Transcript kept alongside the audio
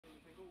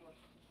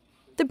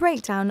The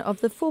breakdown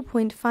of the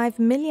 £4.5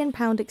 million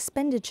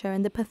expenditure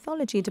in the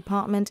Pathology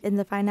Department in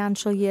the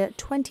financial year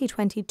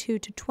 2022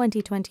 to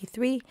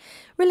 2023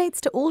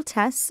 relates to all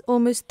tests,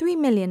 almost 3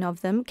 million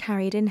of them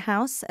carried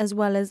in-house, as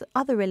well as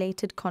other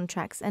related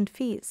contracts and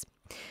fees.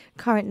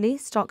 Currently,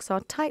 stocks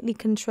are tightly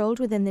controlled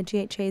within the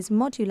GHA's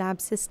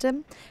Modulab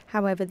system.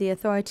 However, the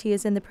authority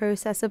is in the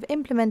process of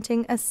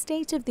implementing a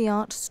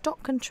state-of-the-art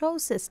stock control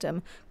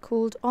system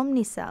called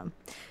OmniCell.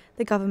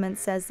 The government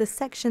says the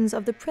sections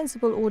of the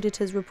Principal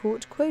Auditor's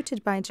report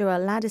quoted by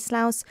Joelle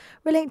Ladislaus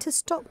relate to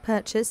stock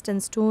purchased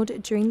and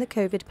stored during the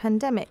COVID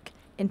pandemic,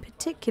 in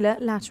particular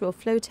lateral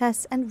flow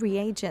tests and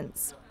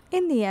reagents.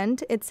 In the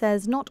end, it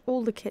says not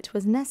all the kit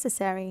was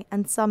necessary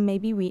and some may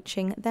be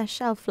reaching their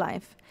shelf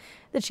life.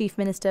 The Chief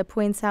Minister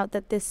points out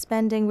that this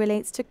spending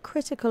relates to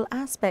critical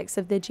aspects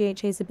of the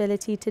GHA's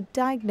ability to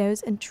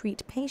diagnose and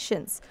treat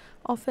patients,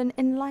 often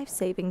in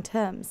life-saving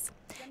terms.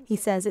 He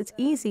says it's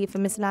easy for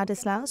Ms.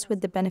 Ladislaus,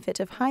 with the benefit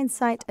of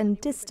hindsight and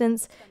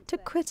distance, to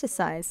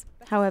criticise.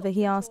 However,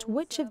 he asked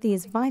which of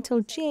these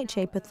vital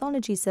GHA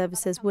pathology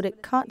services would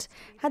it cut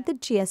had the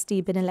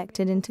GSD been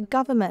elected into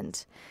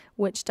government?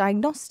 Which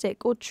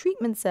diagnostic or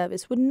treatment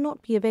service would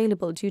not be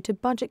available due to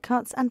budget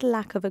cuts and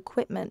lack of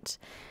equipment?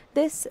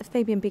 This,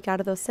 Fabian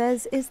Picardo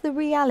says, is the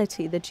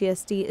reality the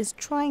GSD is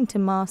trying to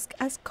mask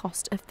as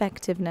cost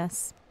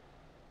effectiveness.